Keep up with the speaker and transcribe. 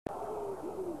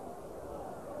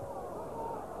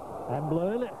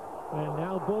Emblem, and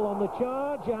now Bull on the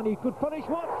charge, and he could punish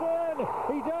Watson.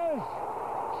 He does.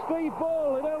 Steve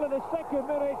Bull in only the second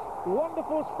minute.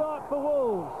 Wonderful start for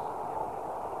Wolves.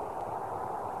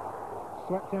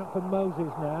 Swept out for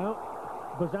Moses now.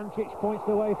 Bozancic points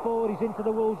the way forward. He's into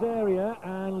the Wolves area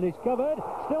and is covered.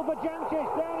 Still Bozancic,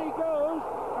 down he goes,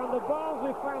 and the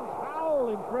Barnsley fans howl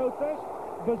in protest.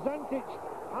 Bozancic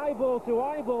eyeball to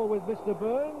eyeball with Mr.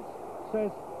 Burns,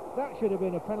 says that should have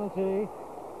been a penalty,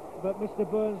 but Mr.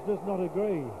 Burns does not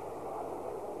agree.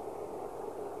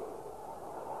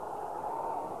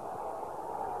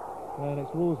 And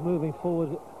it's Wolves moving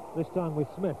forward this time with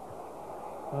Smith,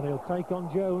 and he'll take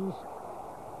on Jones.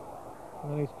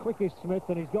 And he's quick as Smith,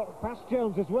 and he's got past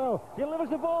Jones as well. Delivers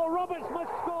the ball, Roberts must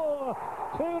score!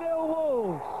 2-0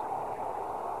 Wolves.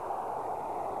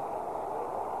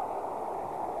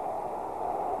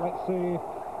 Let's see if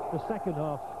the second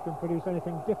half can produce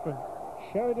anything different.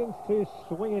 Sheridan's to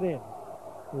swing it in.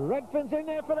 Redfearn's in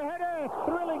there for the header!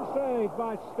 Thrilling save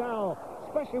by Stowell,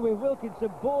 especially with Wilkinson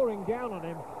boring down on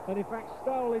him. And in fact,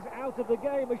 Stowell is out of the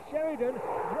game as Sheridan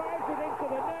drives it into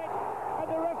the net. And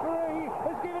the referee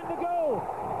has given the goal.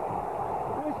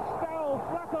 With Stowell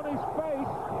flat on his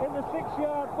face in the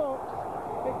 6-yard box.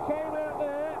 It came out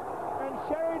there, and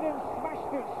Sheridan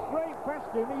smashed it straight past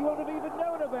him. He wouldn't have even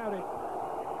known about it.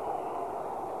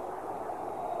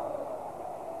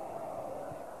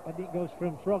 And it goes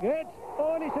from Froggatt.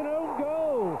 Oh, and it's an own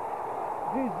goal.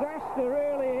 Disaster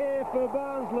really here for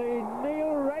Barnsley.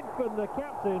 Neil Redfearn, the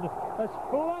captain, has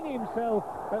flung himself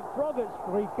at Froggatt's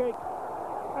free kick.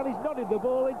 And he's nodded the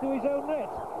ball into his own net.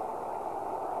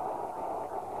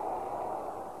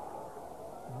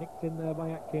 Nicked in there by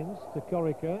Atkins to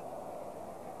Corica.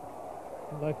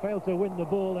 And they failed to win the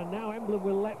ball, and now Emblem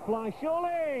will let fly,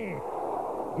 surely!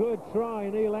 Good try,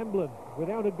 Neil Emblem,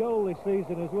 without a goal this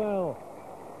season as well.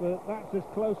 But that's as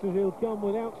close as he'll come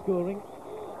without scoring.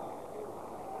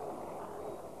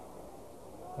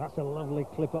 That's a lovely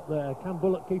clip up there. Can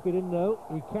Bullock keep it in though?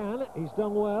 He can. He's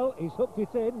done well. He's hooked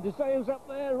it in. DeSayo's up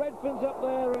there. Redfearn's up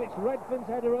there. And it's Redfearn's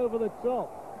header over the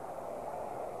top.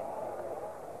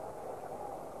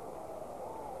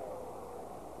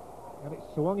 And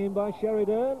it's swung in by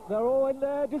Sheridan. They're all in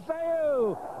there.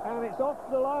 DeSayo! And it's off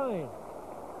the line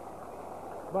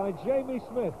by Jamie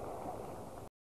Smith.